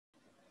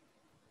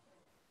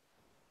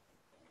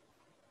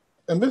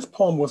And this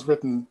poem was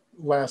written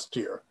last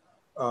year,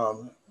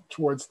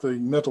 towards the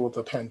middle of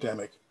the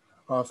pandemic,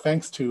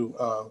 thanks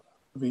to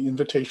the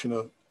invitation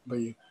of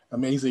the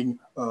amazing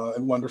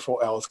and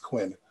wonderful Alice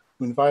Quinn,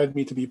 who invited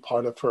me to be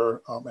part of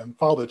her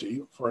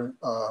anthology for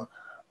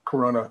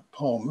Corona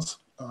poems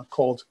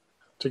called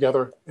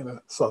Together in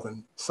a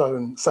Sudden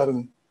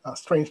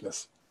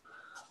Strangeness.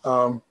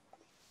 And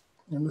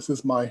this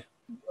is my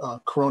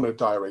Corona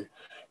diary.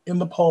 In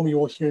the poem, you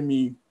will hear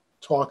me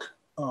talk.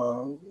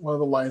 One of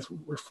the lines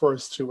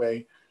refers to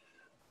a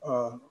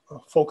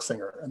folk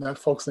singer, and that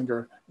folk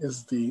singer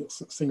is the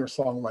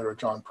singer-songwriter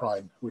John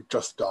Prine, who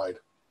just died,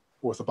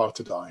 or was about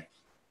to die.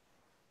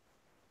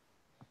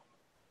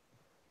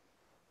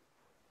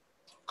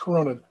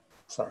 Corona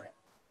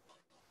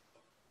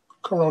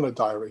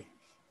diary.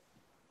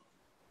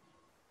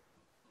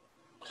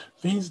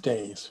 These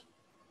days,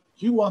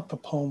 you want the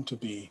poem to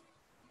be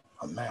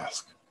a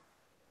mask,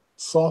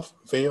 soft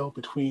veil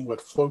between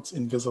what floats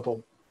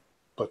invisible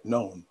but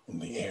known in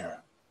the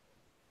air.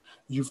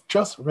 You've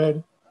just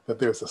read that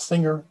there's a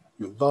singer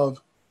you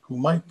love who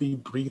might be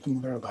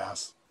breathing their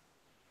last,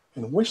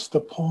 and wish the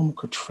poem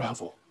could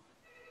travel,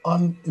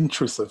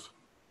 unintrusive,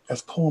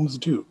 as poems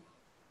do,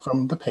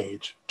 from the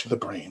page to the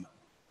brain,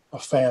 a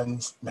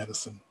fan's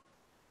medicine.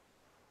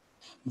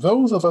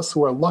 Those of us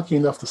who are lucky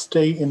enough to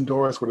stay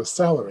indoors with a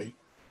salary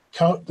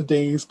count the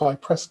days by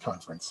press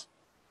conference.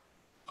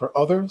 For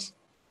others,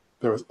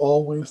 there is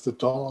always the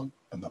dog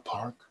and the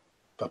park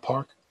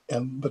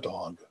and the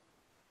dog.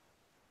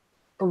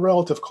 A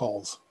relative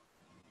calls.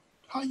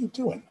 How you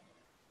doing?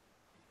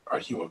 Are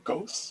you a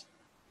ghost?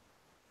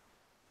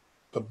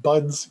 The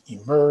buds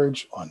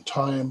emerge on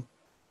time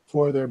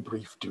for their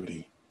brief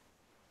duty.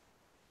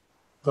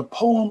 The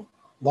poem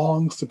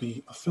longs to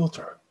be a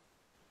filter,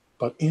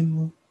 but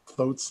in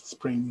floats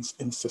spring's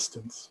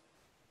insistence.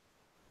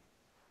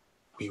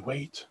 We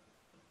wait